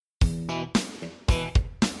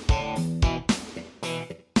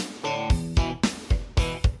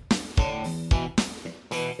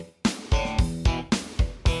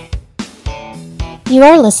You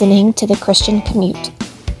are listening to The Christian Commute,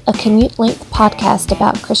 a commute-length podcast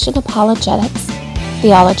about Christian apologetics,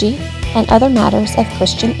 theology, and other matters of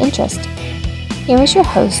Christian interest. Here is your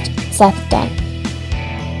host, Seth Dunn.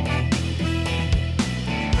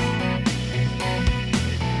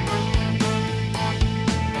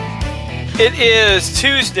 It is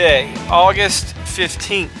Tuesday, August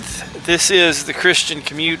 15th. This is The Christian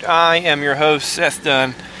Commute. I am your host, Seth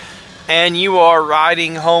Dunn, and you are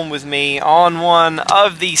riding home with me on one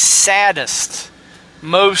of the saddest,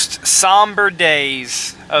 most somber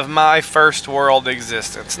days of my first world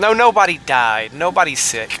existence. No, nobody died. Nobody's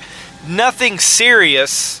sick. Nothing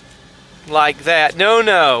serious like that.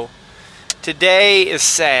 No. Today is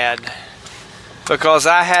sad because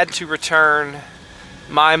I had to return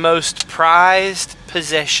my most prized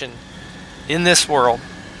possession in this world.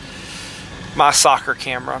 My soccer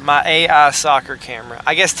camera, my AI soccer camera.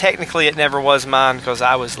 I guess technically it never was mine because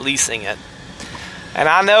I was leasing it. And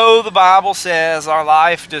I know the Bible says our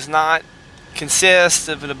life does not consist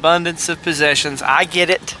of an abundance of possessions. I get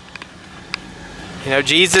it. You know,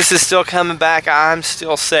 Jesus is still coming back. I'm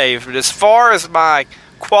still saved. But as far as my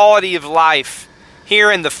quality of life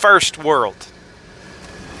here in the first world,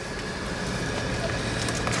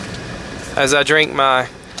 as I drink my...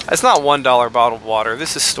 It's not $1 bottled water.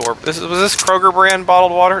 This is store. Was this Kroger brand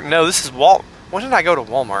bottled water? No, this is when did I go to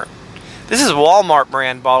Walmart? This is Walmart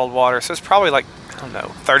brand bottled water, so it's probably like, I don't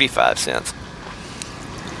know, 35 cents.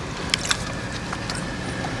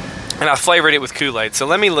 And I flavored it with Kool-Aid. So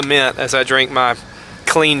let me lament as I drink my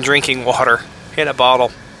clean drinking water in a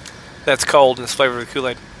bottle that's cold and it's flavored with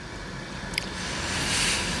Kool-Aid.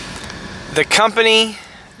 The company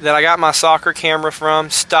that I got my soccer camera from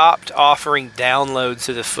stopped offering downloads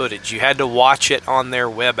of the footage. You had to watch it on their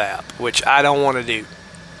web app, which I don't want to do.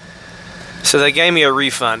 So they gave me a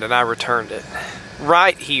refund and I returned it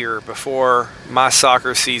right here before my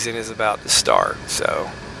soccer season is about to start. So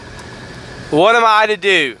what am I to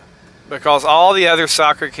do? Because all the other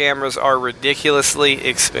soccer cameras are ridiculously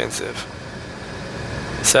expensive.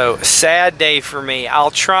 So sad day for me. I'll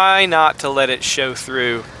try not to let it show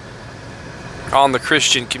through on the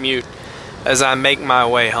Christian commute as I make my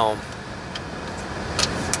way home.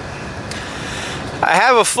 I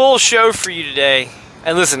have a full show for you today.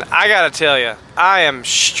 And listen, I gotta tell you, I am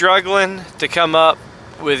struggling to come up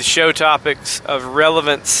with show topics of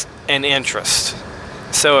relevance and interest.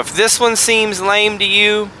 So if this one seems lame to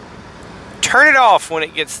you, turn it off when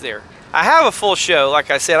it gets there. I have a full show. Like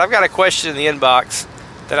I said, I've got a question in the inbox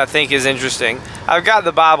that I think is interesting. I've got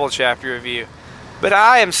the Bible chapter review. But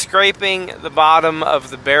I am scraping the bottom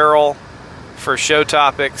of the barrel for show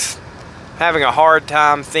topics. Having a hard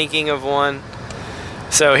time thinking of one.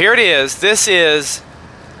 So here it is. This is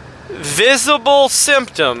visible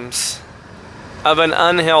symptoms of an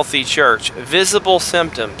unhealthy church. Visible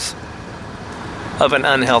symptoms of an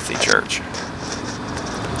unhealthy church.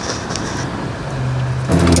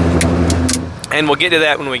 And we'll get to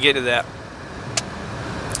that when we get to that.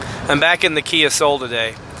 I'm back in the Kia Soul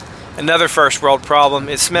today. Another first world problem.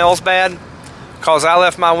 It smells bad because I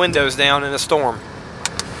left my windows down in a storm.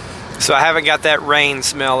 So I haven't got that rain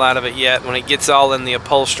smell out of it yet when it gets all in the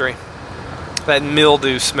upholstery. That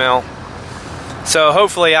mildew smell. So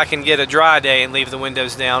hopefully I can get a dry day and leave the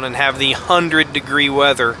windows down and have the 100-degree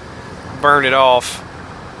weather burn it off.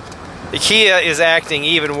 The Kia is acting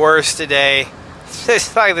even worse today.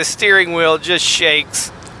 It's like the steering wheel just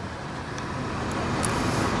shakes.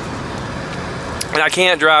 And I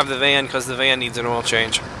can't drive the van because the van needs an oil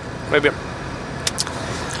change. Maybe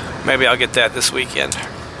I'll get that this weekend.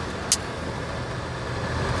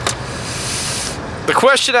 The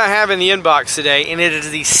question I have in the inbox today, and it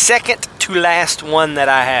is the second to last one that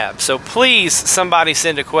I have. So please, somebody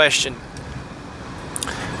send a question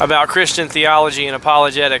about Christian theology and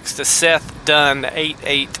apologetics to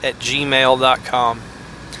sethdunn88@gmail.com.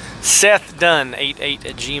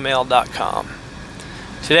 sethdunn88@gmail.com.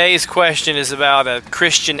 Today's question is about a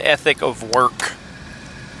Christian ethic of work.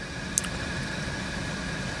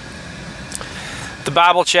 The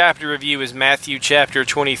Bible chapter review is Matthew chapter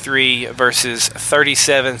 23, verses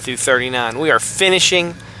 37 through 39. We are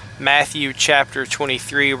finishing Matthew chapter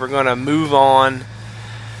 23. We're going to move on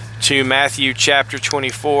to Matthew chapter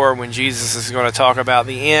 24 when Jesus is going to talk about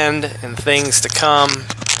the end and things to come,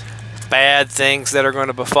 bad things that are going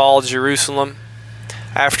to befall Jerusalem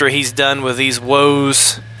after he's done with these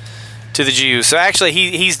woes to the Jews. So actually,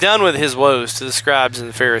 he's done with his woes to the scribes and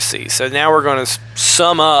the Pharisees. So now we're going to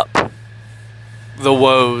sum up the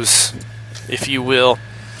woes, if you will,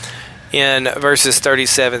 in verses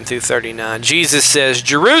 37 through 39. Jesus says,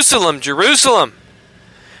 "Jerusalem, Jerusalem,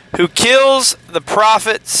 who kills the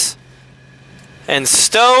prophets and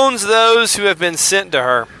stones those who have been sent to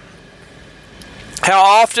her. How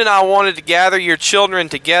often I wanted to gather your children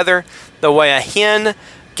together the way a hen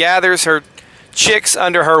gathers her chicks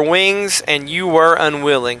under her wings, and you were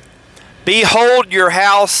unwilling. Behold, your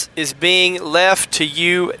house is being left to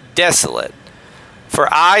you desolate. For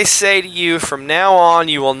I say to you, from now on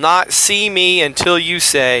you will not see me until you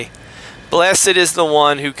say, Blessed is the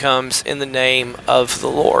one who comes in the name of the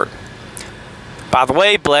Lord. By the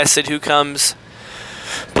way, blessed is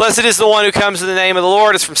the one who comes in the name of the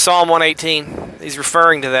Lord is from Psalm 118. He's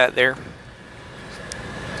referring to that there.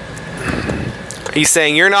 He's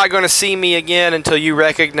saying, you're not going to see me again until you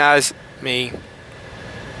recognize me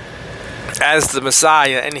as the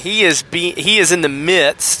Messiah. And he is in the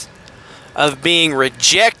midst of being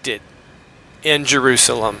rejected in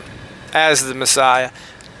Jerusalem as the Messiah,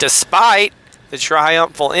 despite the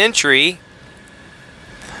triumphal entry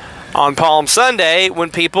on Palm Sunday when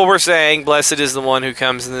people were saying, Blessed is the one who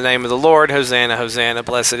comes in the name of the Lord, Hosanna, Hosanna,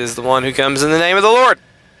 blessed is the one who comes in the name of the Lord.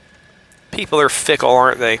 People are fickle,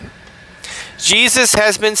 aren't they? Jesus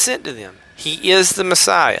has been sent to them. He is the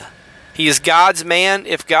Messiah. He is God's man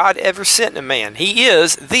if God ever sent a man. He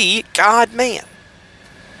is the God-man.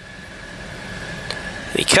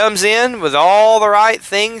 He comes in with all the right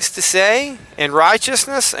things to say and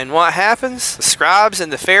righteousness, and what happens? The scribes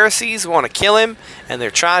and the Pharisees want to kill him, and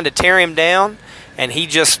they're trying to tear him down, and he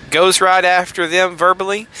just goes right after them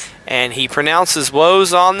verbally, and he pronounces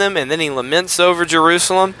woes on them, and then he laments over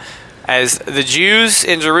Jerusalem as the Jews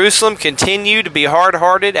in Jerusalem continue to be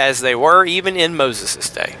hard-hearted as they were even in Moses'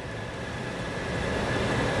 day.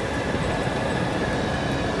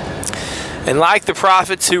 And like the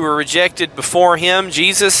prophets who were rejected before him,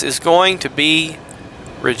 Jesus is going to be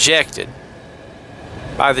rejected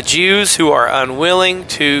by the Jews who are unwilling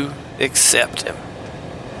to accept him.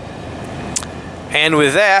 And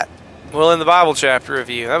with that, we'll end the Bible chapter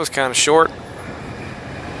review. That was kind of short.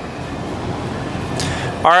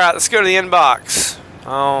 All right, let's go to the inbox.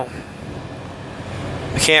 Oh,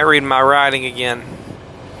 I can't read my writing again.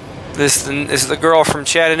 This is the girl from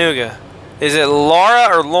Chattanooga. Is it Laura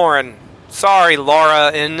or Lauren? Sorry,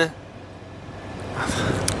 Laura.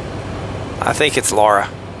 I think it's Laura.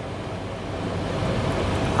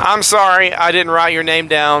 I'm sorry, I didn't write your name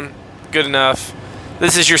down good enough.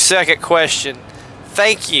 This is your second question.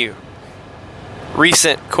 Thank you,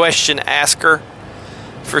 recent question asker,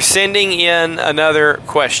 for sending in another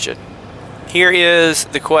question. Here is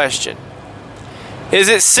the question. Is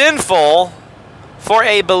it sinful for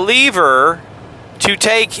a believer to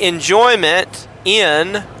take enjoyment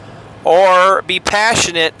in or be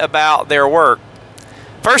passionate about their work?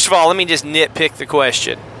 First of all, let me just nitpick the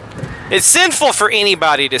question. It's sinful for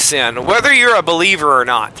anybody to sin, whether you're a believer or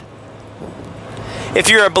not. If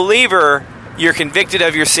you're a believer, you're convicted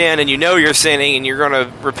of your sin and you know you're sinning and you're going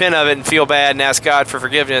to repent of it and feel bad and ask God for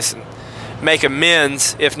forgiveness and make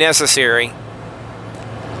amends if necessary.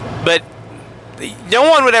 But no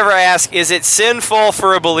one would ever ask, is it sinful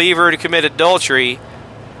for a believer to commit adultery,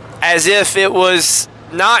 as if it was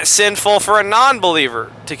not sinful for a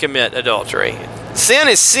non-believer to commit adultery. Sin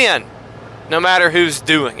is sin, no matter who's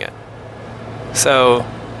doing it. So,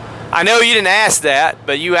 I know you didn't ask that,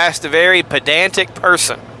 but you asked a very pedantic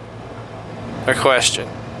person a question.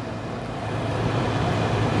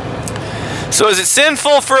 So, is it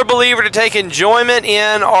sinful for a believer to take enjoyment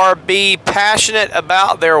in or be passionate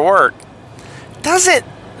about their work? Doesn't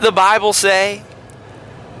the Bible say,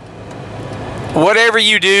 whatever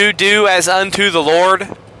you do, do as unto the Lord,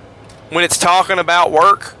 when it's talking about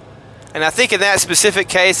work? And I think in that specific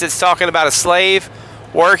case, it's talking about a slave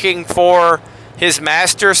working for his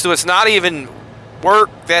master. So it's not even work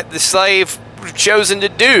that the slave was chosen to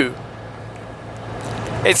do.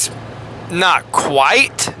 It's not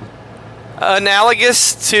quite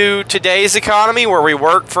analogous to today's economy where we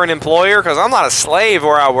work for an employer, because I'm not a slave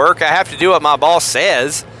where I work. I have to do what my boss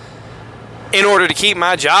says in order to keep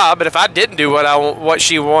my job. But if I didn't do what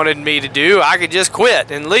she wanted me to do, I could just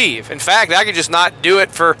quit and leave. In fact, I could just not do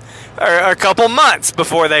it for a couple months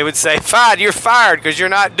before they would say, fine, you're fired because you're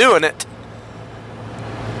not doing it.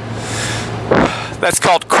 That's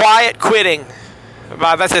called quiet quitting.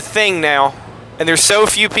 That's a thing now. And there's so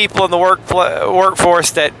few people in the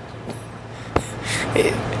workforce that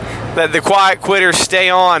the quiet quitters stay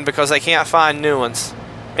on because they can't find new ones.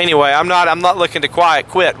 Anyway, I'm not looking to quiet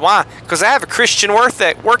quit. Why? Because I have a Christian work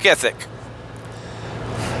ethic.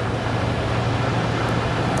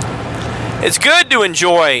 It's good to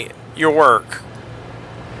enjoy your work.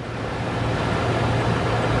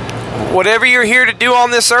 Whatever you're here to do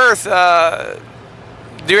on this earth,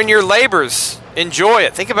 during your labors, enjoy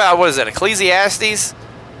it. Think about, what is that, Ecclesiastes?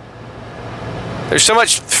 There's so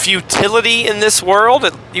much futility in this world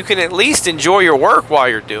that you can at least enjoy your work while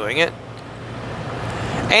you're doing it.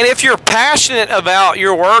 And if you're passionate about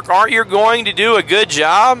your work, aren't you going to do a good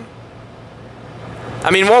job?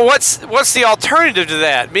 I mean, well, what's the alternative to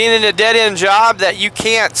that? Being in a dead-end job that you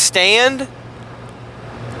can't stand?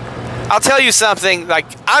 I'll tell you something, like,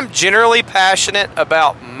 I'm generally passionate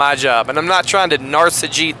about my job, and I'm not trying to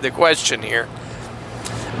narcissist the question here.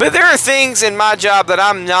 But there are things in my job that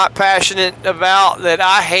I'm not passionate about that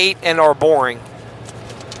I hate and are boring.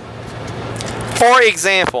 For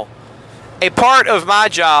example, a part of my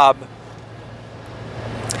job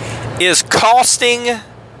is costing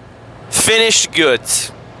finished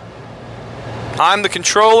goods. I'm the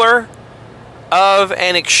controller of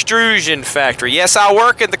an extrusion factory. Yes, I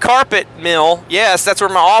work at the carpet mill. Yes, that's where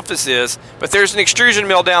my office is. But there's an extrusion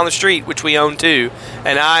mill down the street, which we own too.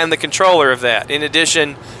 And I am the controller of that, in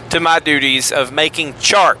addition to my duties of making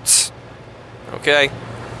charts. Okay?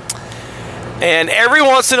 And every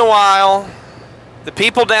once in a while, the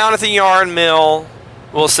people down at the yarn mill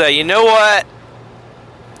will say, you know what?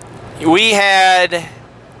 We had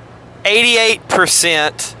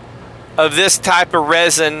 88% of this type of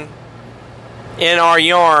resin in our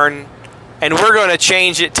yarn, and we're going to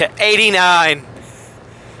change it to 89,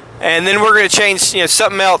 and then we're going to change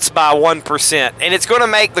something else by 1%, and it's going to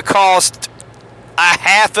make the cost a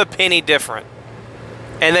half a penny different.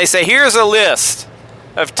 And they say, here's a list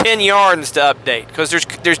of 10 yarns to update, because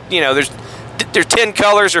there's 10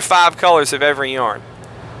 colors or 5 colors of every yarn.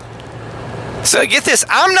 So get this,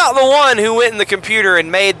 I'm not the one who went in the computer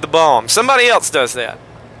and made the bomb. Somebody else does that.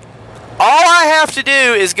 All I have to do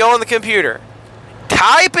is go on the computer,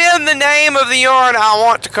 type in the name of the yarn I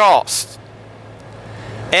want to cost,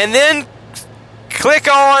 and then click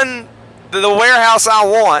on the warehouse I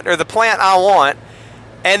want, or the plant I want,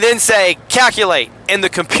 and then say calculate, and the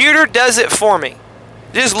computer does it for me.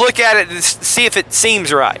 Just look at it and see if it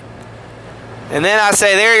seems right, and then I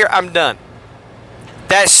say there, I'm done.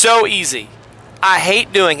 That's so easy. I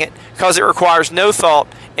hate doing it because it requires no thought,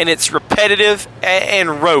 and it's repetitive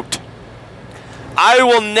and rote. I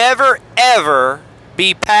will never ever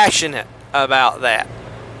be passionate about that.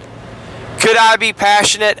 Could I be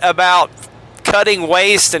passionate about cutting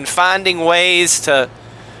waste and finding ways to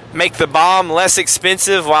make the bomb less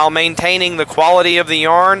expensive while maintaining the quality of the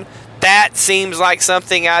yarn? That seems like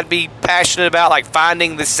something I'd be passionate about, like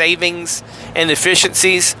finding the savings and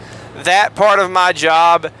efficiencies. That part of my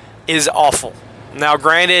job is awful. Now,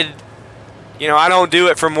 granted, I don't do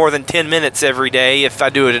it for more than 10 minutes every day, if I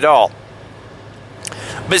do it at all.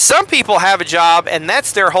 But some people have a job, and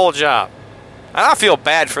that's their whole job. And I feel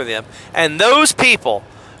bad for them. And those people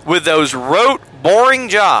with those rote, boring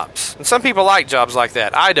jobs, and some people like jobs like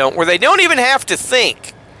that, I don't, where they don't even have to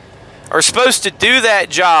think, are supposed to do that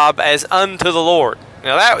job as unto the Lord.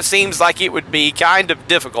 Now, that seems like it would be kind of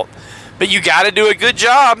difficult. But you got to do a good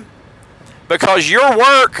job, because your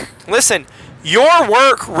work, listen, your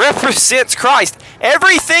work represents Christ.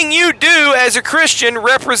 Everything you do as a Christian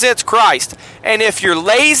represents Christ. And if you're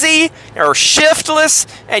lazy or shiftless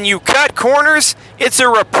and you cut corners, it's a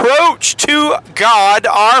reproach to God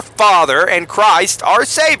our Father and Christ our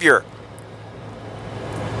Savior.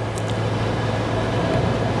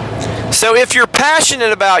 So if you're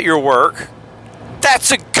passionate about your work,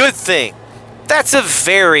 that's a good thing. That's a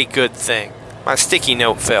very good thing. My sticky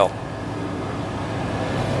note fell.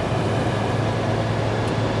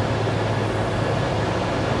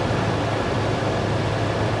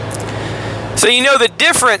 So the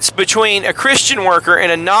difference between a Christian worker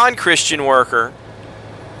and a non-Christian worker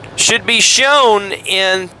should be shown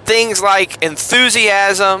in things like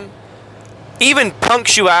enthusiasm, even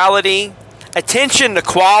punctuality, attention to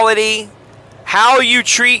quality, how you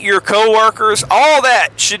treat your coworkers. All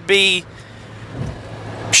that should be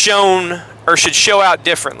shown, or should show out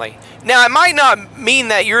differently. Now, it might not mean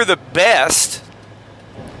that you're the best.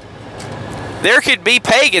 There could be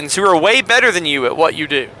pagans who are way better than you at what you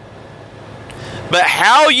do. But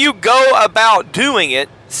how you go about doing it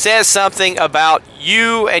says something about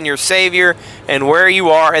you and your Savior and where you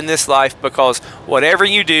are in this life, because whatever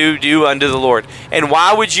you do, do unto the Lord. And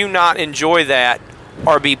why would you not enjoy that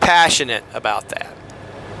or be passionate about that?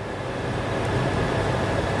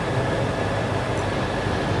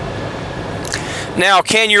 Now,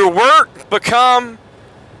 can your work become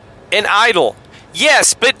an idol?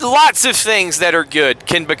 Yes, but lots of things that are good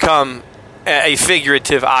can become a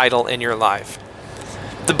figurative idol in your life.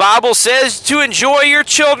 The Bible says to enjoy your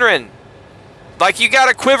children. Like you got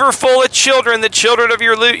a quiver full of children, the children of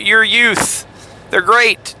your youth. They're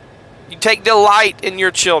great. You take delight in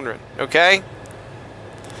your children, okay?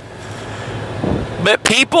 But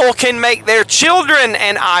people can make their children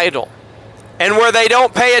an idol, and where they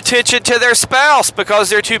don't pay attention to their spouse because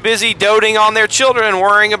they're too busy doting on their children and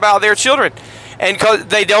worrying about their children, and because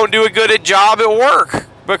they don't do a good job at work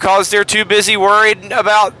because they're too busy worried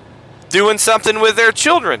about doing something with their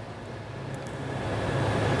children.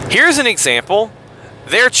 Here's an example.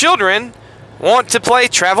 Their children want to play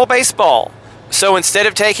travel baseball. So instead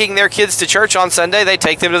of taking their kids to church on Sunday, they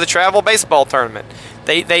take them to the travel baseball tournament.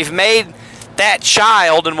 They've made that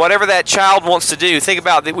child and whatever that child wants to do. Think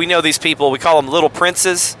about that. We know these people. We call them little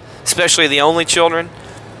princes, especially the only children.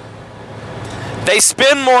 They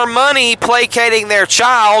spend more money placating their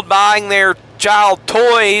child, buying their child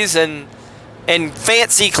toys and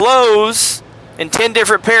fancy clothes and 10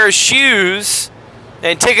 different pairs of shoes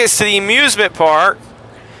and tickets to the amusement park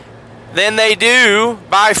than they do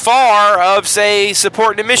by far of, say,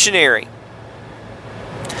 supporting a missionary.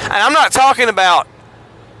 And I'm not talking about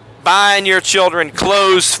buying your children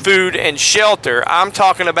clothes, food, and shelter. I'm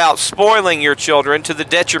talking about spoiling your children to the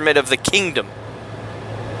detriment of the kingdom.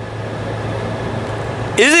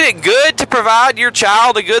 Isn't it good to provide your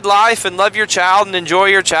child a good life and love your child and enjoy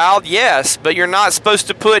your child? Yes, but you're not supposed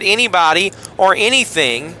to put anybody or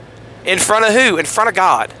anything in front of who? In front of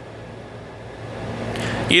God.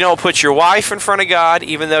 You don't put your wife in front of God,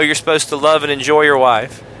 even though you're supposed to love and enjoy your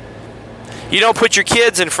wife. You don't put your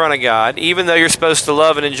kids in front of God, even though you're supposed to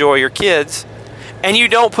love and enjoy your kids. And you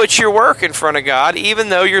don't put your work in front of God, even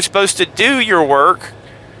though you're supposed to do your work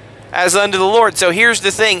as unto the Lord. So here's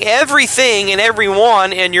the thing. Everything and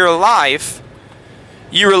everyone in your life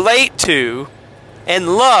you relate to and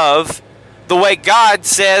love the way God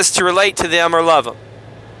says to relate to them or love them.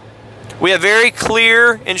 We have very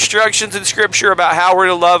clear instructions in Scripture about how we're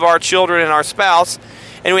to love our children and our spouse.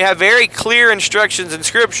 And we have very clear instructions in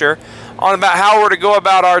Scripture on about how we're to go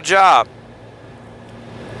about our job.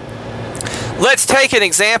 Let's take an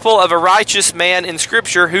example of a righteous man in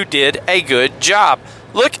Scripture who did a good job.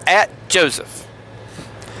 Look at Joseph.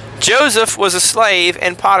 Joseph was a slave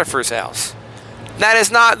in Potiphar's house. That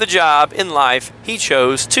is not the job in life he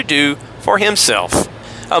chose to do for himself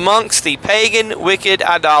amongst the pagan, wicked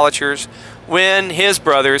idolaters when his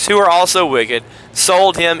brothers, who are also wicked,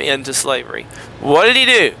 sold him into slavery. What did he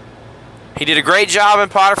do? He did a great job in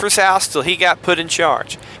Potiphar's house till he got put in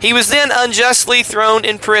charge. He was then unjustly thrown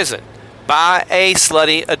in prison by a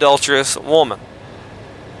slutty, adulterous woman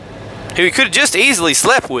who he could have just easily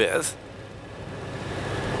slept with.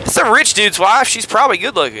 It's a rich dude's wife. She's probably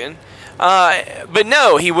good looking. But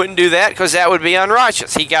no, he wouldn't do that because that would be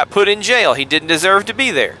unrighteous. He got put in jail. He didn't deserve to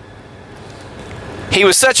be there. He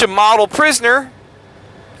was such a model prisoner,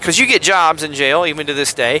 because you get jobs in jail even to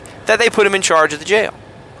this day, that they put him in charge of the jail.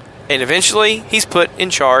 And eventually he's put in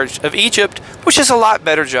charge of Egypt, which is a lot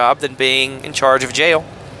better job than being in charge of jail.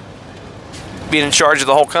 Being in charge of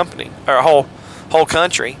the whole company, or whole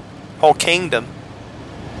country, whole kingdom.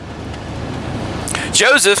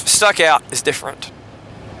 Joseph stuck out as different.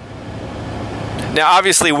 Now,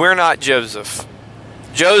 obviously, we're not Joseph.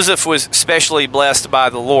 Joseph was specially blessed by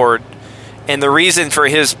the Lord, and the reason for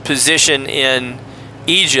his position in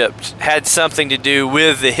Egypt had something to do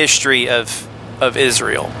with the history of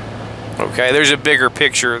Israel. Okay, there's a bigger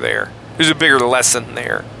picture there. There's a bigger lesson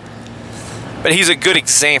there. But he's a good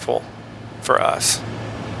example for us.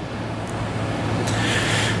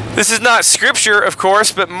 This is not scripture, of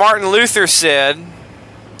course, but Martin Luther said,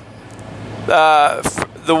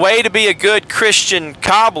 the way to be a good Christian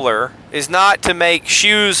cobbler is not to make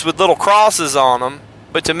shoes with little crosses on them,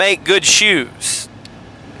 but to make good shoes.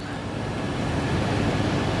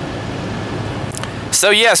 So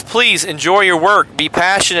yes, please enjoy your work. Be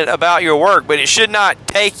passionate about your work, but it should not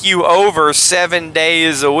take you over 7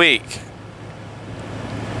 days a week.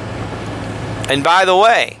 And by the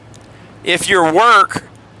way, if your work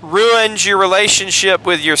ruins your relationship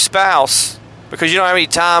with your spouse because you don't have any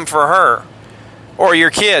time for her or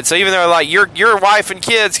your kids, so even though like your wife and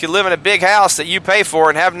kids can live in a big house that you pay for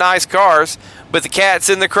and have nice cars, but the cat's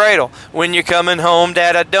in the cradle. When you're coming home,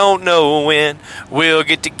 Dad, I don't know when. We'll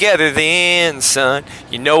get together then, son.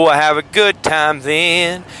 You know we'll have a good time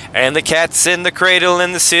then. And the cat's in the cradle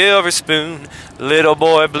and the silver spoon. Little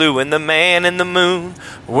boy blue and the man in the moon.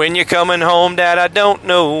 When you're coming home, Dad, I don't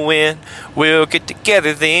know when. We'll get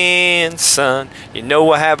together then, son. You know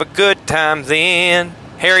we'll have a good time then.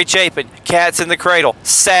 Harry Chapin, Cats in the Cradle,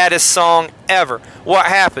 saddest song ever. What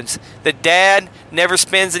happens? The dad never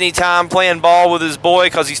spends any time playing ball with his boy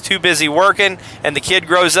because he's too busy working, and the kid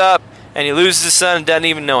grows up and he loses his son and doesn't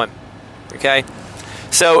even know him. Okay?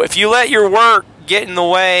 So if you let your work get in the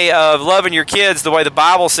way of loving your kids the way the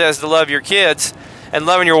Bible says to love your kids, and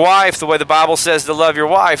loving your wife the way the Bible says to love your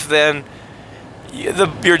wife, then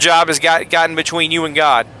your job has gotten between you and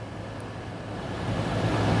God.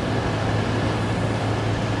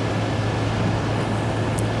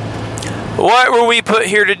 What were we put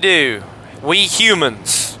here to do? We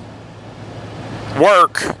humans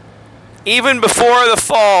work. Even before the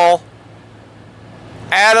fall,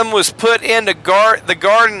 Adam was put into the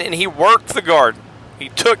garden, and he worked the garden. He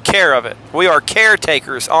took care of it. We are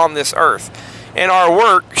caretakers on this earth, and our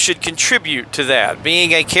work should contribute to that.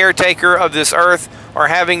 Being a caretaker of this earth, or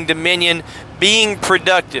having dominion, being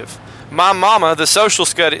productive. My mama, the social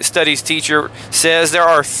studies teacher, says there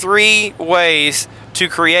are 3 ways to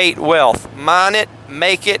create wealth: mine it,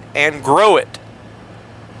 make it, and grow it.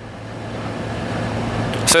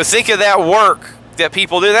 So think of that work that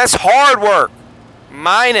people do. That's hard work.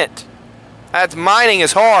 Mine it. That's mining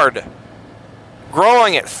is hard.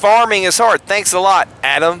 Growing it, farming is hard. Thanks a lot,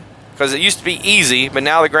 Adam, because it used to be easy, but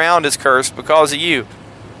now the ground is cursed because of you.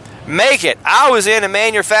 Make it. I was in a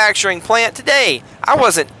manufacturing plant today. I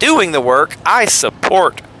wasn't doing the work. I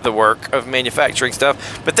support the work of manufacturing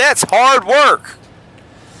stuff, but that's hard work.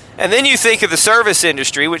 And then you think of the service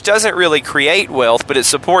industry, which doesn't really create wealth, but it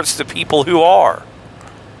supports the people who are.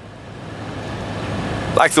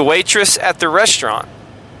 Like the waitress at the restaurant,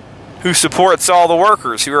 who supports all the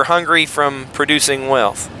workers who are hungry from producing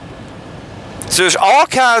wealth. So there's all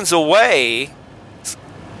kinds of ways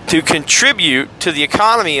to contribute to the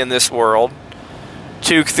economy in this world,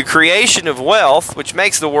 to the creation of wealth, which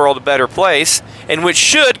makes the world a better place, and which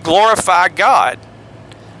should glorify God.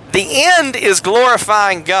 The end is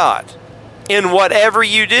glorifying God in whatever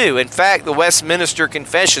you do. In fact, the Westminster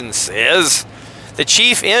Confession says the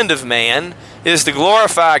chief end of man is to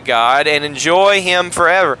glorify God and enjoy Him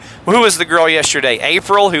forever. Who was the girl yesterday?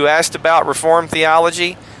 April, who asked about Reformed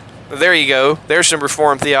theology? There you go. There's some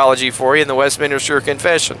Reformed theology for you in the Westminster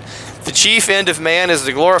Confession. The chief end of man is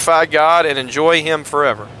to glorify God and enjoy Him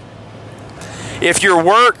forever. If your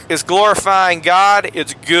work is glorifying God,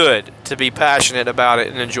 it's good to be passionate about it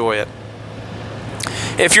and enjoy it.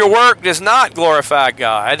 If your work does not glorify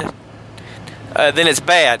God, then it's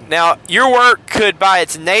bad. Now, your work could, by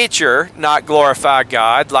its nature, not glorify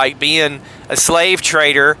God, like being a slave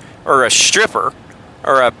trader or a stripper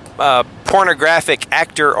or a pornographic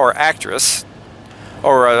actor or actress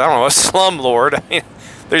or, a slumlord. I mean,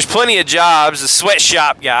 there's plenty of jobs, a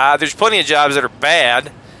sweatshop guy, there's plenty of jobs that are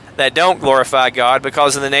bad that don't glorify God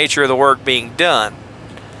because of the nature of the work being done.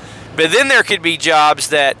 But then there could be jobs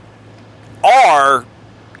that are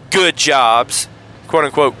good jobs,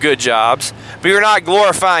 quote-unquote good jobs, but you're not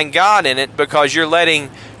glorifying God in it because you're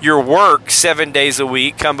letting your work 7 days a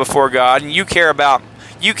week come before God, and you care about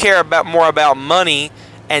more about money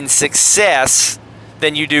and success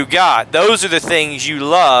than you do God. Those are the things you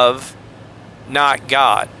love, not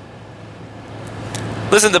God.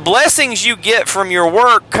 Listen, the blessings you get from your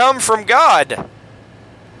work come from God.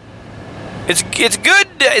 It's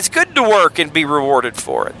good to work and be rewarded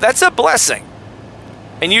for it. That's a blessing.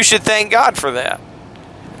 And you should thank God for that.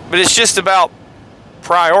 But it's just about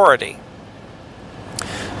priority.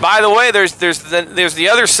 By the way, there's the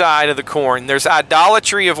other side of the coin. There's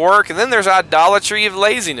idolatry of work, and then there's idolatry of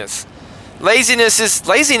laziness. Laziness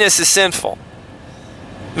is sinful.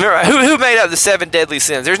 Remember, who made up the 7 deadly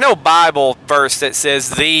sins? There's no Bible verse that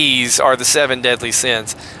says these are the 7 deadly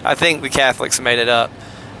sins. I think the Catholics made it up.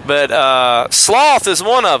 But sloth is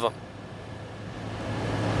one of them.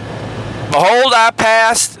 Behold, I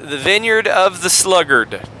passed the vineyard of the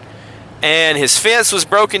sluggard, and his fence was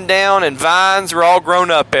broken down, and vines were all grown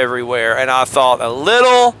up everywhere. And I thought, a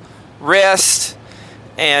little rest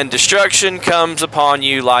and destruction comes upon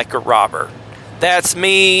you like a robber. That's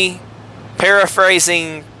me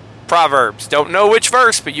paraphrasing Proverbs. Don't know which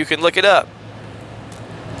verse, but you can look it up.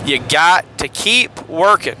 You got to keep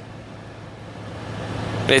working.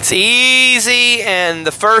 It's easy in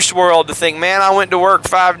the first world to think, man, I went to work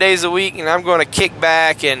 5 days a week and I'm going to kick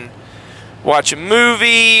back and watch a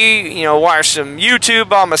movie, watch some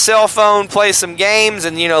YouTube on my cell phone, play some games,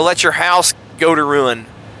 and, let your house go to ruin.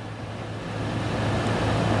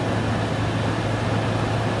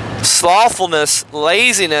 Slothfulness,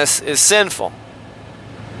 laziness is sinful.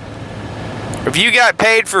 If you got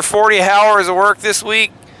paid for 40 hours of work this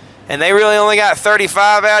week and they really only got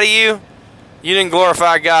 35 out of you, you didn't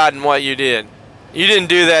glorify God in what you did. You didn't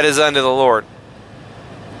do that as unto the Lord.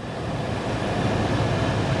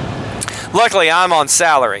 Luckily, I'm on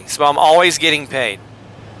salary, so I'm always getting paid.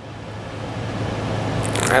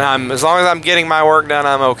 And as long as I'm getting my work done,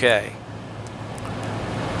 I'm okay.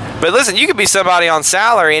 But listen, you could be somebody on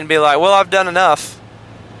salary and be like, well, I've done enough.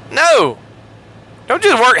 No! Don't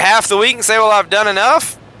just work half the week and say, well, I've done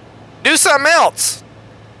enough. Do something else.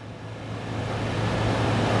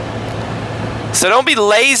 So don't be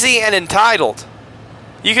lazy and entitled.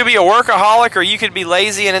 You could be a workaholic or you could be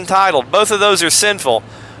lazy and entitled. Both of those are sinful,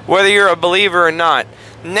 whether you're a believer or not.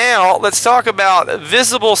 Now, let's talk about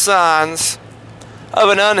visible signs of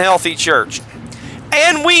an unhealthy church.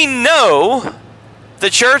 And we know the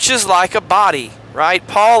church is like a body, right?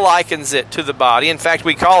 Paul likens it to the body. In fact,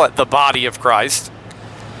 we call it the body of Christ.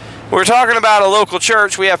 We're talking about a local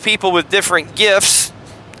church. We have people with different gifts.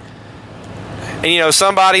 And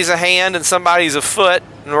somebody's a hand and somebody's a foot.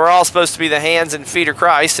 And we're all supposed to be the hands and feet of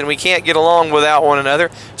Christ. And we can't get along without one another.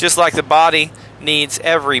 Just like the body needs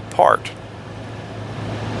every part.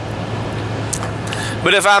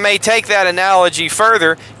 But if I may take that analogy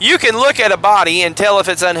further, you can look at a body and tell if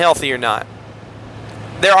it's unhealthy or not.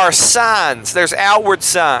 There are signs. There's outward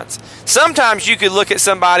signs. Sometimes you could look at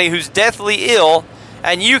somebody who's deathly ill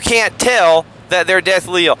and you can't tell that they're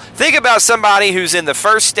deathly ill. Think about somebody who's in the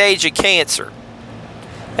first stage of cancer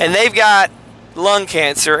and they've got lung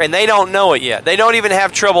cancer and they don't know it yet. They don't even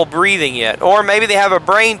have trouble breathing yet. Or maybe they have a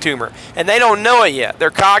brain tumor and they don't know it yet. Their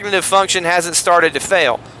cognitive function hasn't started to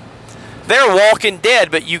fail. They're walking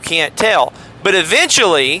dead, but you can't tell. But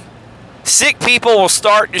eventually, sick people will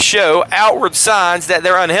start to show outward signs that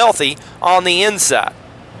they're unhealthy on the inside.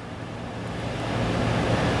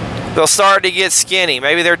 They'll start to get skinny.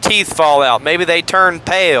 Maybe their teeth fall out. Maybe they turn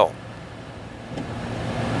pale.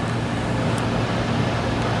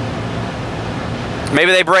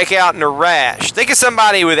 Maybe they break out in a rash. Think of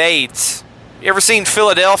somebody with AIDS. You ever seen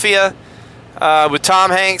Philadelphia with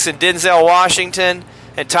Tom Hanks and Denzel Washington?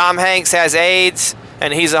 And Tom Hanks has AIDS,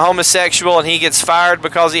 and he's a homosexual, and he gets fired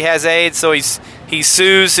because he has AIDS, so he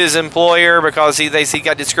sues his employer because he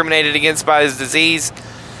got discriminated against by his disease.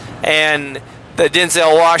 And the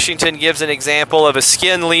Denzel Washington gives an example of a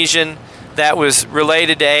skin lesion that was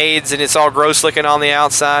related to AIDS, and it's all gross looking on the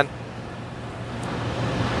outside.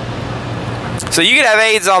 So you could have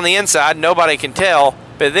AIDS on the inside, nobody can tell,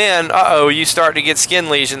 but then, you start to get skin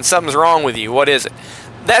lesions, something's wrong with you. What is it?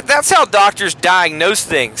 That's how doctors diagnose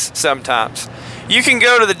things sometimes. You can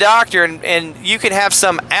go to the doctor and you can have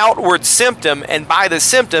some outward symptom, and by the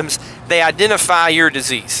symptoms, they identify your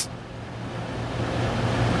disease.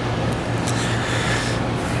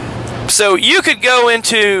 So you could go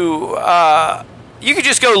into, you could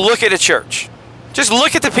just go look at a church. Just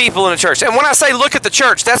look at the people in a church. And when I say look at the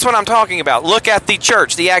church, that's what I'm talking about. Look at the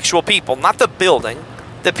church, the actual people, not the building.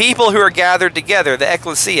 The people who are gathered together, the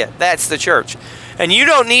ecclesia, that's the church. And you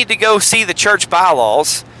don't need to go see the church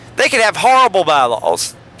bylaws. They could have horrible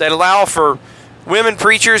bylaws that allow for women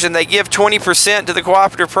preachers and they give 20% to the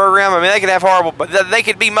cooperative program. I mean, they could have horrible, but they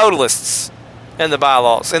could be modalists in the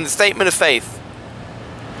bylaws, in the statement of faith.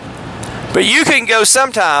 But you can go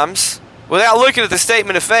sometimes without looking at the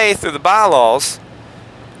statement of faith or the bylaws,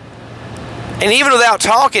 and even without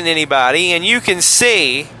talking to anybody, and you can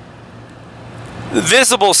see the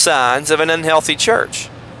visible signs of an unhealthy church.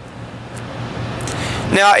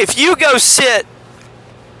 Now, if you go sit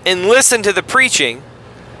and listen to the preaching,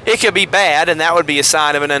 it could be bad, and that would be a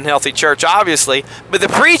sign of an unhealthy church, obviously. But the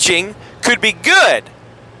preaching could be good,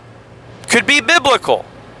 could be biblical,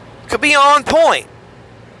 could be on point.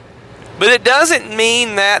 But it doesn't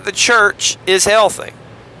mean that the church is healthy.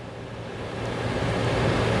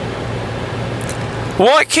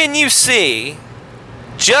 What can you see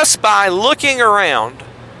just by looking around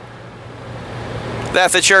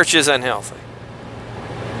that the church is unhealthy?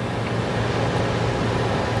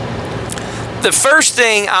 The first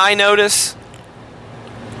thing I notice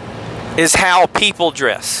is how people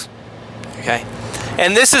dress. Okay?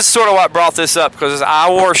 And this is sort of what brought this up, because I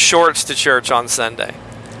wore shorts to church on Sunday.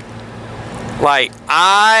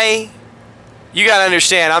 You got to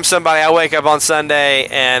understand, I'm somebody, I wake up on Sunday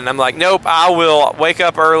and I'm like, nope, I will wake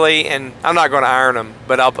up early and I'm not going to iron them,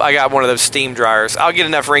 but I got one of those steam dryers. I'll get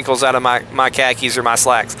enough wrinkles out of my khakis or my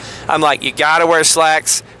slacks. I'm like, you got to wear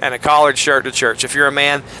slacks and a collared shirt to church. If you're a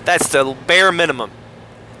man, that's the bare minimum.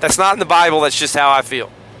 That's not in the Bible, that's just how I feel,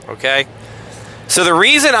 okay? So the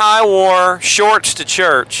reason I wore shorts to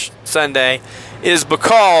church Sunday is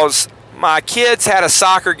because my kids had a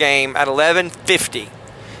soccer game at 11:50.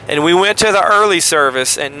 And we went to the early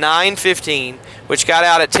service at 9:15, which got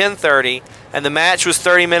out at 10:30, and the match was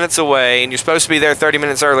 30 minutes away, and you're supposed to be there 30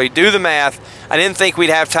 minutes early. Do the math. I didn't think we'd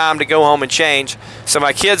have time to go home and change, so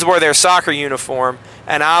my kids wore their soccer uniform,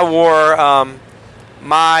 and I wore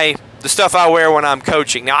the stuff I wear when I'm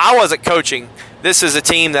coaching. Now, I wasn't coaching. This is a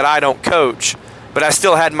team that I don't coach, but I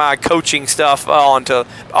still had my coaching stuff on to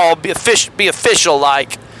all be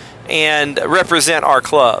official-like and represent our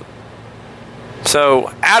club.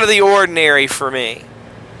 So, out of the ordinary for me.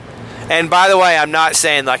 And by the way, I'm not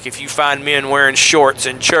saying like if you find men wearing shorts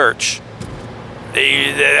in church,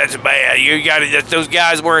 That's bad. You got to. Those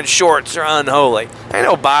guys wearing shorts are unholy. Ain't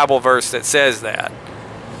no Bible verse that says that.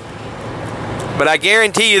 But I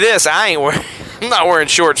guarantee you this: I'm not wearing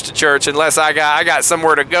shorts to church unless I got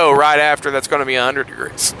somewhere to go right after that's going to be 100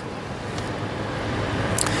 degrees.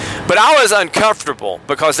 But I was uncomfortable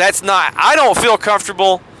because I don't feel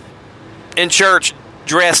comfortable in church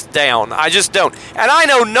dressed down. I just don't. And I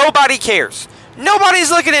know nobody cares. Nobody's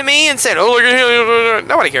looking at me and saying, "Oh, look at him."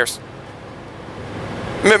 Nobody cares.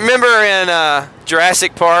 Remember in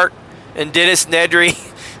Jurassic Park and Dennis Nedry?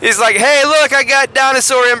 He's like, "Hey, look, I got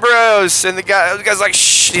dinosaur embryos." And the guy's like,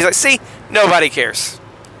 "Shh." He's like, "See, nobody cares.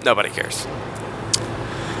 Nobody cares."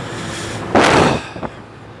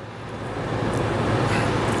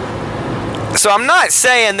 So I'm not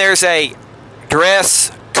saying there's a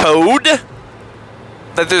dress code,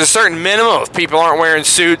 that there's a certain minimum if people aren't wearing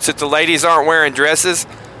suits, if the ladies aren't wearing dresses.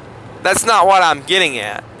 That's not what I'm getting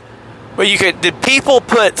at. But did people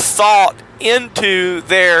put thought into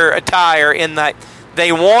their attire in that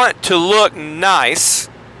they want to look nice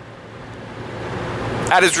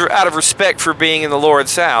out of respect for being in the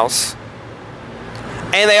Lord's house,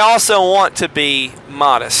 and they also want to be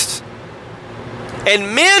modest.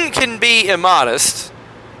 And men can be immodest,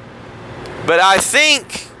 but I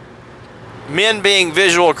think men being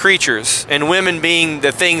visual creatures and women being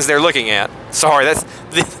the things they're looking at. Sorry, that's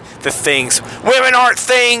the things. Women aren't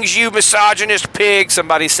things, you misogynist pig.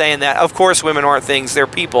 Somebody's saying that. Of course women aren't things. They're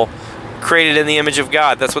people created in the image of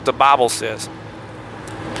God. That's what the Bible says.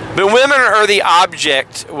 But women are the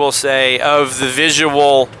object, we'll say, of the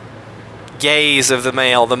visual gaze of the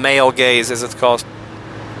male gaze as it's called.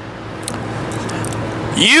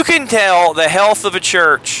 You can tell the health of a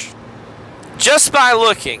church just by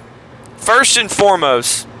looking, first and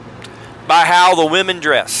foremost, by how the women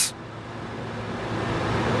dress.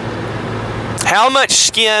 How much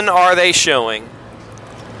skin are they showing?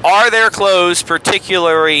 Are their clothes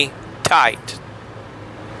particularly tight?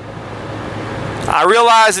 I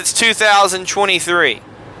realize it's 2023.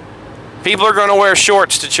 People are going to wear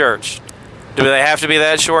shorts to church. Do they have to be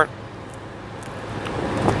that short?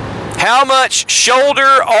 How much shoulder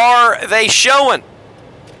are they showing?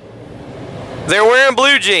 They're wearing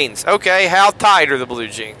blue jeans. Okay, how tight are the blue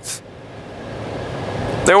jeans?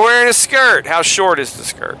 They're wearing a skirt. How short is the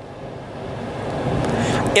skirt?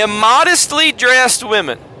 Immodestly dressed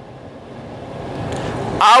women,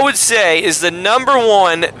 I would say, is the number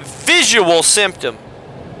one visual symptom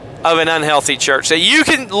of an unhealthy church. So you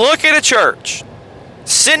can look at a church,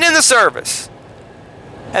 sitting in the service,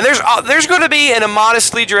 and there's going to be an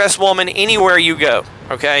immodestly dressed woman anywhere you go,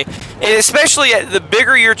 okay? And especially the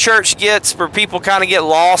bigger your church gets, where people kind of get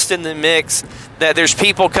lost in the mix, that there's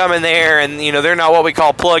people coming there and, they're not what we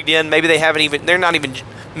call plugged in. Maybe they're not even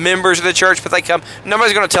members of the church, but they come.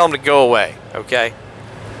 Nobody's going to tell them to go away, okay?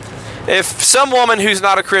 If some woman who's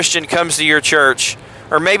not a Christian comes to your church,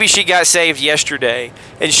 or maybe she got saved yesterday,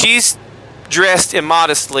 and she's dressed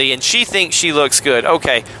immodestly and she thinks she looks good,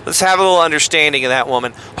 okay, let's have a little understanding of that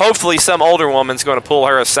woman. Hopefully some older woman's going to pull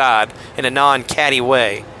her aside in a non-catty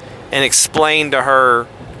way and explain to her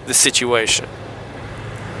the situation.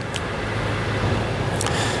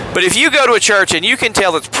 But if you go to a church and you can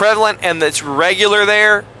tell it's prevalent and it's regular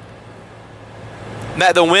there,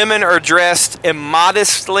 that the women are dressed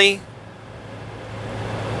immodestly,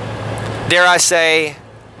 dare I say,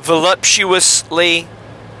 voluptuously.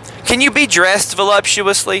 Can you be dressed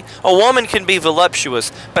voluptuously? A woman can be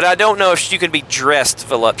voluptuous, but I don't know if you can be dressed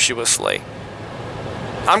voluptuously.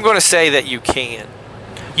 I'm going to say that you can.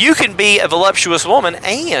 You can be a voluptuous woman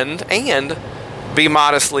and be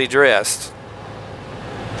modestly dressed.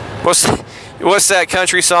 What's that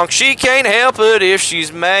country song? She can't help it if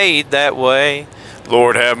she's made that way.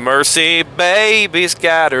 Lord have mercy, baby's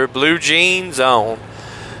got her blue jeans on.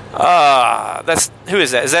 Who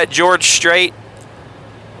is that? Is that George Strait?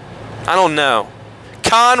 I don't know.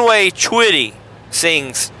 Conway Twitty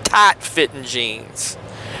sings tight-fitting jeans.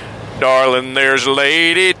 Darling, there's a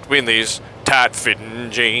lady in these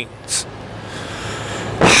tight-fitting jeans.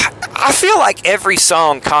 I feel like every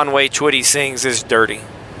song Conway Twitty sings is dirty.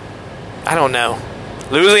 I don't know.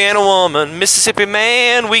 Louisiana woman, Mississippi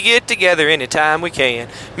man, we get together anytime we can.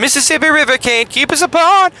 Mississippi River can't keep us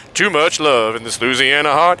apart. Too much love in this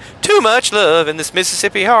Louisiana heart. Too much love in this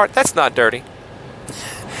Mississippi heart. That's not dirty.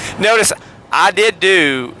 Notice, I did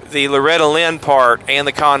do the Loretta Lynn part and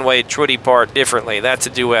the Conway Twitty part differently. That's a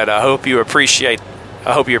duet. I hope you appreciated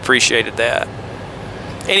that.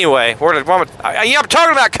 Anyway, I'm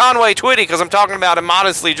talking about Conway Twitty because I'm talking about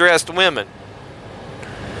immodestly dressed women.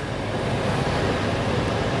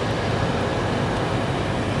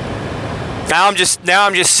 Now I'm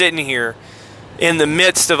just sitting here in the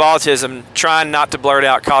midst of autism, trying not to blurt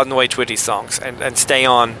out Conway Twitty songs and stay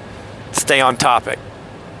on topic.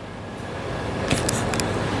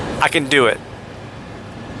 I can do it.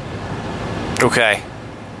 Okay.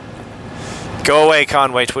 Go away,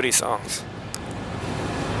 Conway Twitty songs.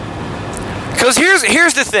 Because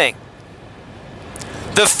here's the thing.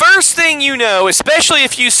 The first thing you know, especially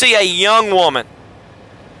if you see a young woman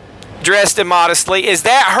dressed immodestly, is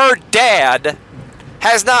that her dad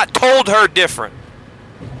has not told her different.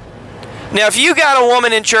 Now, if you got a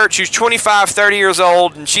woman in church who's 25, 30 years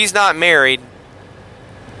old, and she's not married,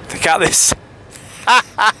 they got this.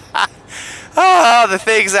 Oh, the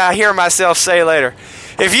things I hear myself say later.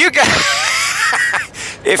 If you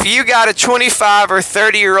got a 25 or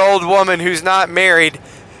 30-year-old woman who's not married,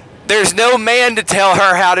 there's no man to tell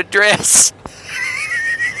her how to dress.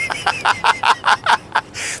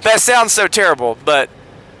 That sounds so terrible, but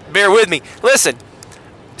bear with me. Listen,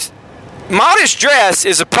 modest dress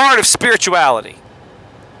is a part of spirituality.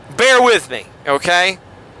 Bear with me, okay?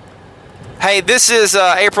 Hey, this is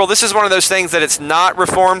April. This is one of those things that it's not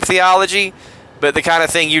Reformed theology, but the kind of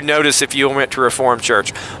thing you'd notice if you went to Reformed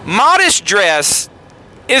church. Modest dress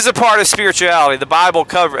is a part of spirituality. The Bible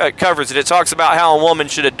covers it. It talks about how a woman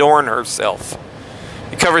should adorn herself.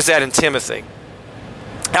 It covers that in Timothy.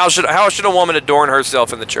 How should a woman adorn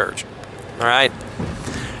herself in the church? All right?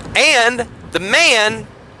 And the man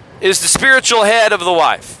is the spiritual head of the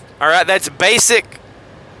wife. All right? That's basic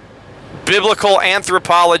biblical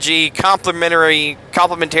anthropology,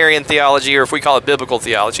 complementarian theology, or if we call it biblical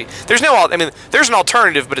theology. There's an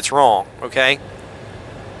alternative, but it's wrong, okay?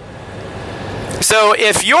 So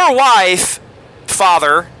if your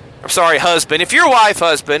husband, if your wife,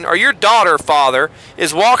 husband, or your daughter, father,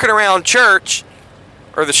 is walking around church,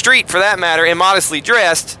 or the street for that matter, immodestly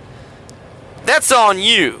dressed, that's on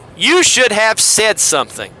you. You should have said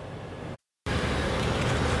something.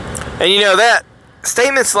 And you know that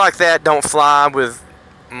statements like that don't fly with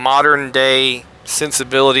modern day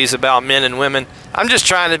sensibilities about men and women. I'm just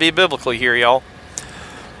trying to be biblical here, y'all.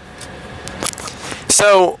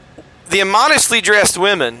 So, the immodestly dressed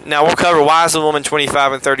women, now we'll cover why is a woman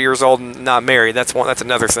 25 and 30 years old and not married. That's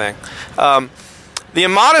another thing. The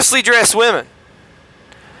immodestly dressed women,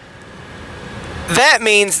 that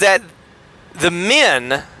means that the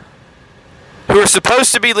men who are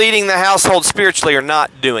supposed to be leading the household spiritually are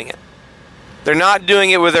not doing it. They're not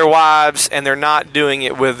doing it with their wives, and they're not doing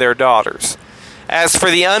it with their daughters. As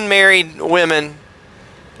for the unmarried women,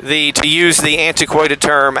 to use the antiquated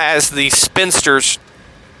term, as the spinsters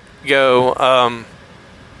go,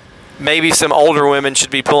 maybe some older women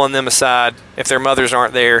should be pulling them aside if their mothers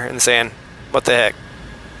aren't there and saying, what the heck?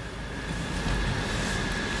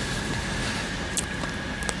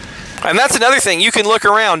 And that's another thing. You can look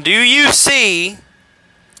around. Do you see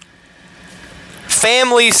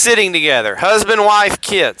families sitting together? Husband, wife,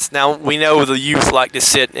 kids. Now, we know the youth like to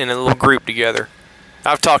sit in a little group together.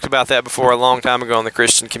 I've talked about that before a long time ago on the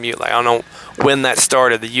Christian Commute. I don't know when that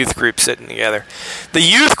started, the youth group sitting together. The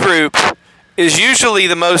youth group is usually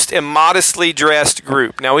the most immodestly dressed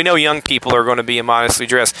group. Now, we know young people are going to be immodestly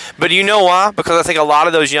dressed. But you know why? Because I think a lot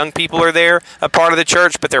of those young people are there, a part of the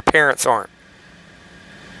church, but their parents aren't.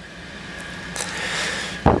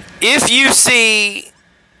 If you see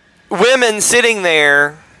women sitting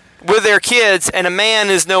there with their kids and a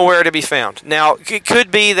man is nowhere to be found. Now, it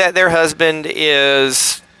could be that their husband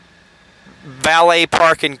is valet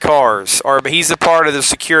parking cars, or he's a part of the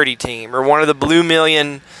security team, or one of the Blue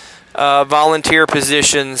Million volunteer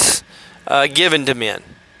positions given to men.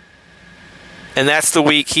 And that's the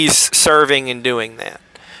week he's serving and doing that.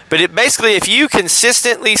 But basically, if you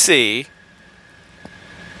consistently see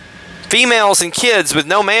females and kids with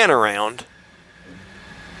no man around,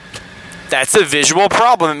 that's a visual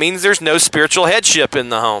problem. It means there's no spiritual headship in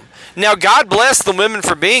the home. Now, God bless the women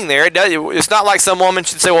for being there. It's not like some woman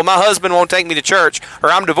should say, well, my husband won't take me to church, or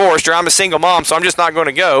I'm divorced, or I'm a single mom, so I'm just not going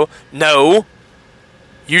to go. No,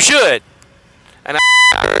 you should. And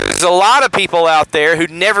there's a lot of people out there who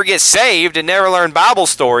never get saved and never learn Bible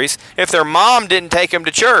stories if their mom didn't take them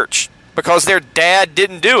to church because their dad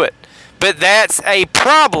didn't do it. But that's a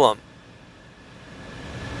problem.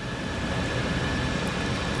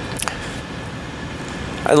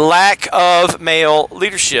 A lack of male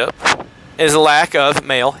leadership is a lack of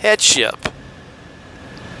male headship.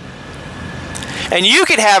 And you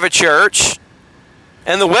could have a church,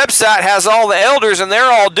 and the website has all the elders, and they're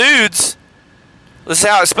all dudes. This is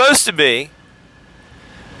how it's supposed to be.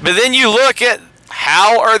 But then you look at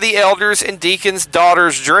how are the elders and deacons'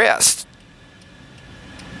 daughters dressed.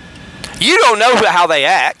 You don't know how they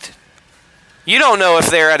act. You don't know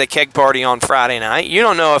if they're at a keg party on Friday night. You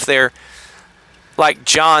don't know if they're like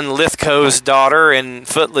John Lithgow's daughter in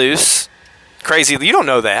Footloose. Crazy, you don't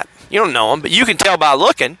know that. You don't know them, but you can tell by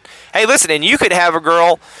looking. Hey, listen, and you could have a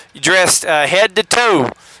girl dressed head to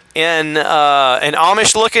toe in an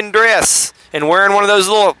Amish-looking dress and wearing one of those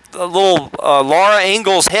little Laura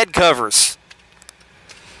Ingalls head covers,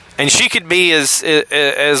 and she could be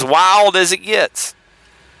as wild as it gets.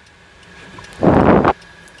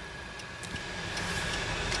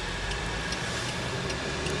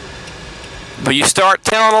 But you start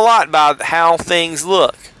telling a lot about how things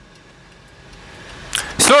look.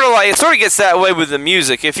 It sort of gets that way with the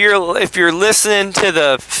music. If you're listening to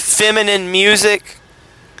the feminine music,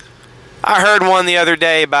 I heard one the other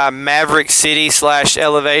day by Maverick City /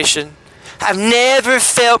 Elevation. I've never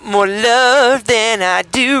felt more love than I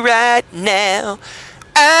do right now.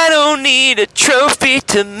 I don't need a trophy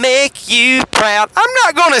to make you proud. I'm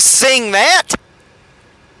not going to sing that.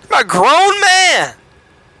 I'm a grown man.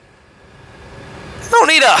 I don't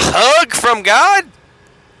need a hug from God.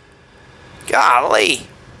 Golly.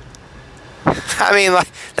 I mean, like,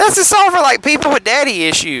 that's a song for like people with daddy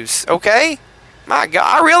issues, okay? My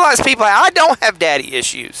God, I realize I don't have daddy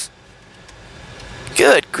issues.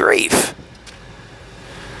 Good grief.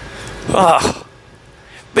 Oh.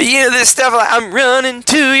 But you know, this stuff like, I'm not running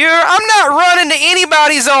to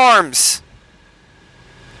anybody's arms.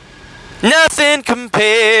 Nothing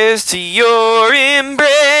compares to your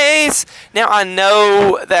embrace. Now, I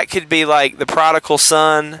know that could be like the prodigal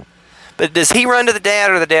son. But does he run to the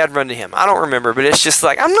dad or the dad run to him? I don't remember, but it's just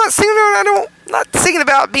like, I'm not singing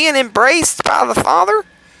about being embraced by the Father.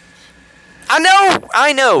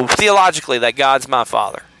 I know theologically that God's my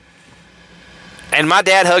Father. And my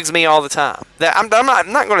dad hugs me all the time. I'm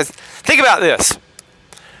not going to think about this.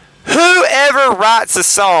 Whoever writes a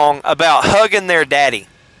song about hugging their daddy.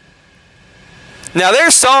 Now,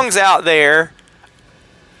 there's songs out there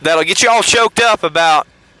that'll get you all choked up about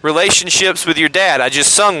relationships with your dad. I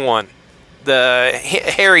just sung one. The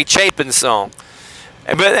Harry Chapin song.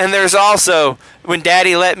 And there's also When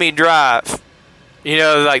Daddy Let Me Drive. You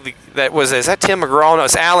know, like is that Tim McGraw? No,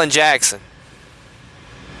 it's Alan Jackson.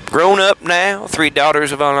 Grown up now, 3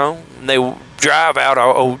 daughters of our own. And they drive out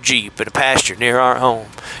our old Jeep in a pasture near our home.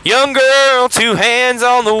 Young girl, 2 hands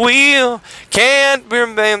on the wheel. Can't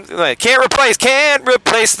replace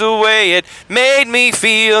the way it made me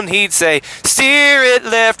feel. And he'd say, steer it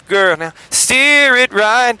left, girl, now steer it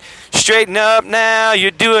right. Straighten up now,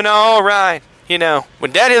 you're doing all right. You know,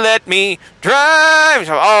 when Daddy let me drive.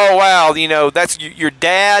 Oh, wow, you know, that's your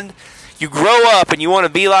dad. You grow up and you want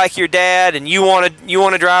to be like your dad, and you want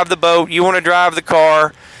to drive the boat, you want to drive the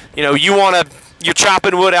car. You know, you're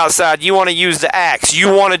chopping wood outside, you want to use the axe, you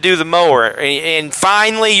want to do the mower. And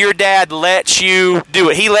finally, your dad lets you do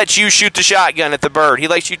it. He lets you shoot the shotgun at the bird. He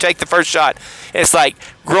lets you take the first shot. It's like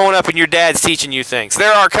growing up and your dad's teaching you things.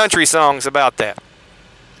 There are country songs about that.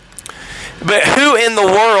 But who in the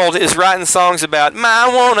world is writing songs about, I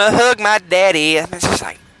want to hug my daddy? It's just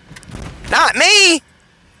like, not me.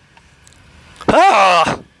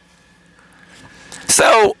 Oh.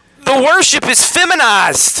 So, the worship is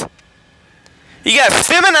feminized. You got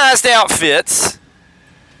feminized outfits.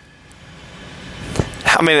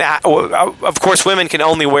 I mean, of course, women can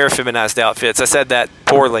only wear feminized outfits. I said that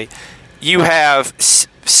poorly. You have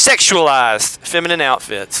sexualized feminine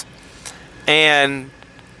outfits. And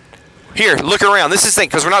here, look around. This is the thing,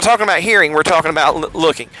 because we're not talking about hearing, we're talking about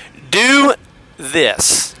looking. Do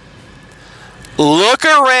this. Look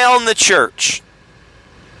around the church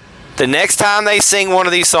the next time they sing one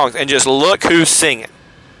of these songs and just look who's singing.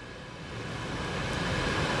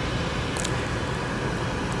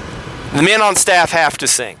 The men on staff have to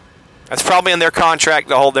sing. That's probably in their contract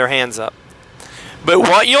to hold their hands up. But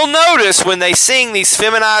what you'll notice when they sing these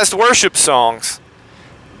feminized worship songs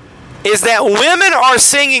is that women are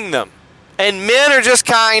singing them and men are just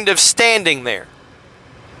kind of standing there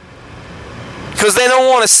because they don't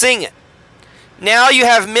want to sing it. Now you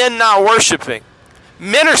have men not worshiping.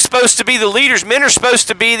 Men are supposed to be the leaders. Men are supposed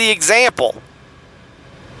to be the example.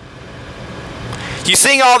 You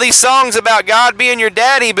sing all these songs about God being your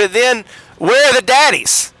daddy, but then where are the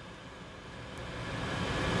daddies?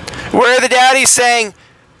 Where are the daddies saying,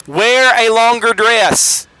 wear a longer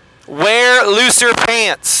dress, wear looser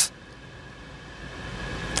pants?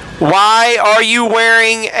 Why are you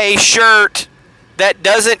wearing a shirt that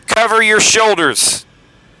doesn't cover your shoulders?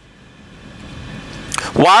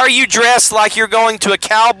 Why are you dressed like you're going to a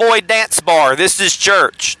cowboy dance bar? This is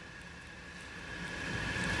church.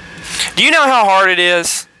 Do you know how hard it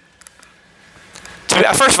is?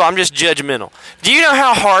 First of all, I'm just judgmental. Do you know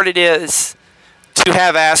how hard it is to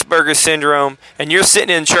have Asperger's syndrome, and you're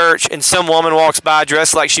sitting in church and some woman walks by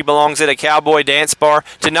dressed like she belongs at a cowboy dance bar,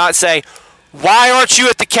 to not say, "Why aren't you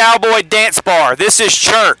at the cowboy dance bar? This is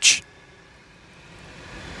church."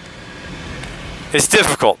 It's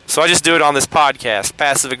difficult, so I just do it on this podcast,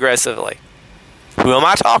 passive-aggressively. Who am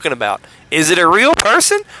I talking about? Is it a real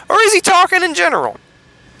person, or is he talking in general?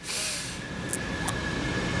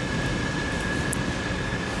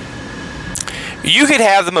 You could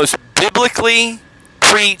have the most biblically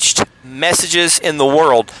preached messages in the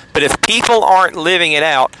world, but if people aren't living it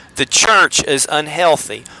out, the church is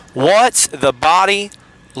unhealthy. What's the body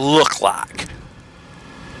look like?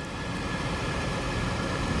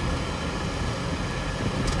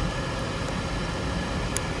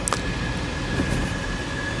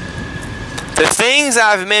 The things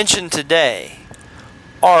I've mentioned today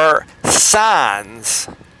are signs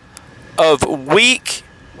of weak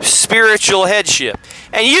spiritual headship.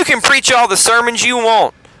 And you can preach all the sermons you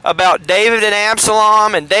want about David and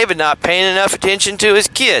Absalom and David not paying enough attention to his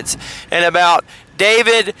kids, and about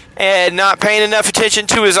David and not paying enough attention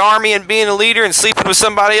to his army and being a leader and sleeping with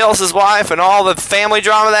somebody else's wife and all the family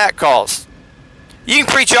drama that caused. You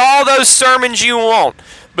can preach all those sermons you want,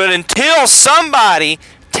 but until somebody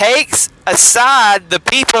takes aside the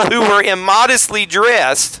people who were immodestly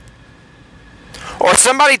dressed, or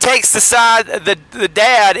somebody takes aside the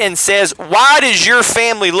dad and says, "Why does your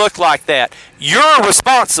family look like that?" You're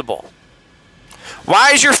responsible.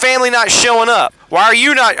 Why is your family not showing up? Why are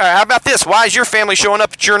you not? How about this? Why is your family showing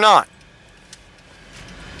up but you're not?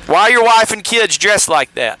 Why are your wife and kids dressed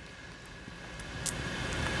like that?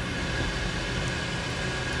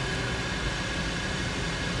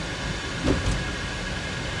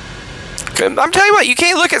 I'm telling you what, you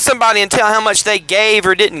can't look at somebody and tell how much they gave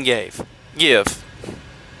or didn't give.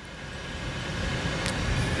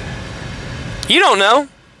 You don't know.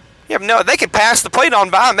 You have no. They could pass the plate on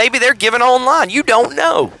by. Maybe they're giving online. You don't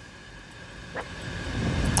know.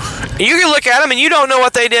 You can look at them and you don't know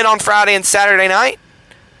what they did on Friday and Saturday night.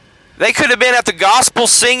 They could have been at the gospel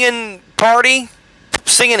singing party,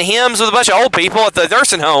 singing hymns with a bunch of old people at the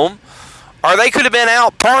nursing home, or they could have been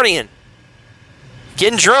out partying,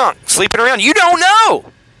 getting drunk, sleeping around. You don't know.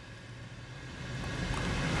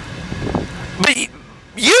 But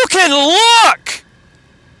you can look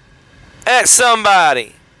at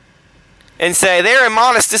somebody and say, they're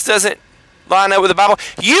immodest, this doesn't line up with the Bible.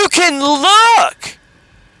 You can look.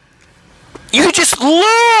 You can just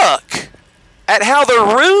look at how the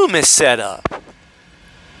room is set up.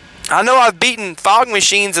 I know I've beaten fog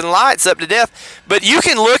machines and lights up to death, but you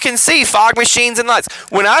can look and see fog machines and lights.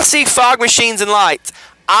 When I see fog machines and lights,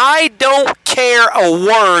 I don't care a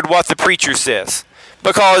word what the preacher says,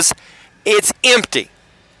 because it's empty.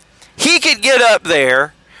 He could get up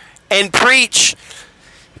there and preach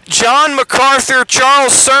John MacArthur,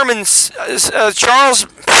 Charles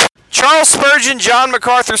Spurgeon, John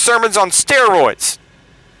MacArthur sermons on steroids.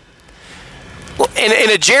 In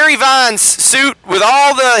a Jerry Vines suit with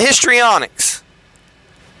all the histrionics.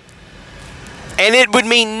 And it would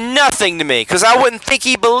mean nothing to me, because I wouldn't think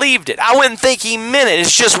he believed it. I wouldn't think he meant it.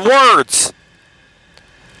 It's just words.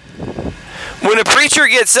 When a preacher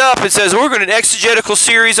gets up and says, we're going to an exegetical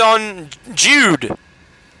series on Jude,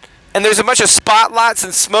 and there's a bunch of spotlights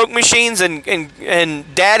and smoke machines and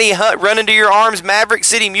Daddy Hut running to your arms, Maverick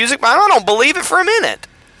City music, I don't believe it for a minute.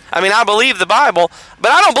 I mean, I believe the Bible,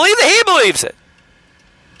 but I don't believe that he believes it.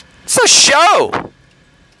 It's a show.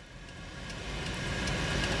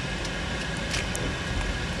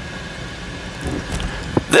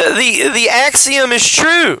 The axiom is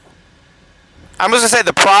true. I'm just going to say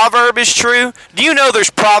the proverb is true. Do you know there's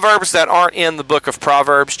proverbs that aren't in the book of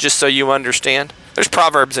Proverbs, just so you understand? There's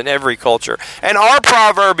proverbs in every culture. And our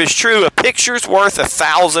proverb is true. A picture's worth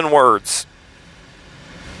 1,000 words.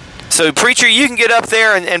 So, preacher, you can get up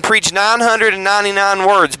there and preach 999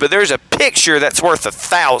 words, but there's a picture that's worth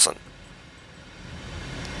 1,000.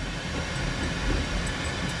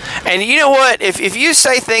 And you know what? If you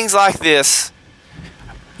say things like this,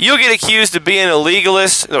 you'll get accused of being a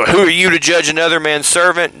legalist. Who are you to judge another man's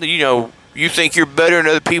servant? You know, you think you're better than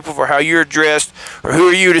other people for how you're dressed, or who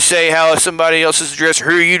are you to say how somebody else is dressed, or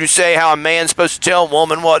who are you to say how a man's supposed to tell a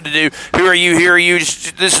woman what to do? Who are you? Who are you?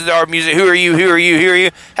 This is our music. Who are you? Who are you? Who are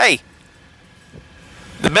you? Hey,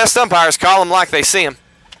 the best umpires call them like they see them.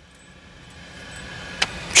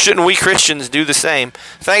 Shouldn't we Christians do the same?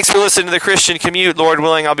 Thanks for listening to the Christian Commute. Lord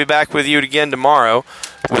willing, I'll be back with you again tomorrow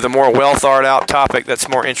with a more well-thought-out topic that's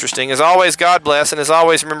more interesting. As always, God bless, and as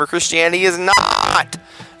always, remember, Christianity is not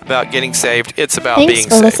about getting saved. It's about being saved.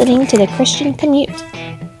 Thanks for listening to the Christian Commute.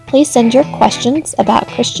 please send your questions about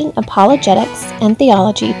Christian apologetics and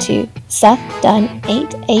theology to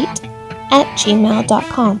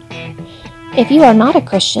sethdunn88@gmail.com. If you are not a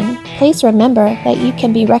Christian, please remember that you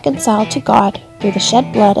can be reconciled to God through the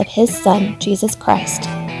shed blood of His Son, Jesus Christ.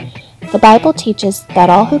 The Bible teaches that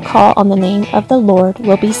all who call on the name of the Lord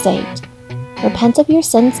will be saved. Repent of your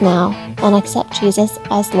sins now and accept Jesus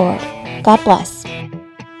as Lord. God bless.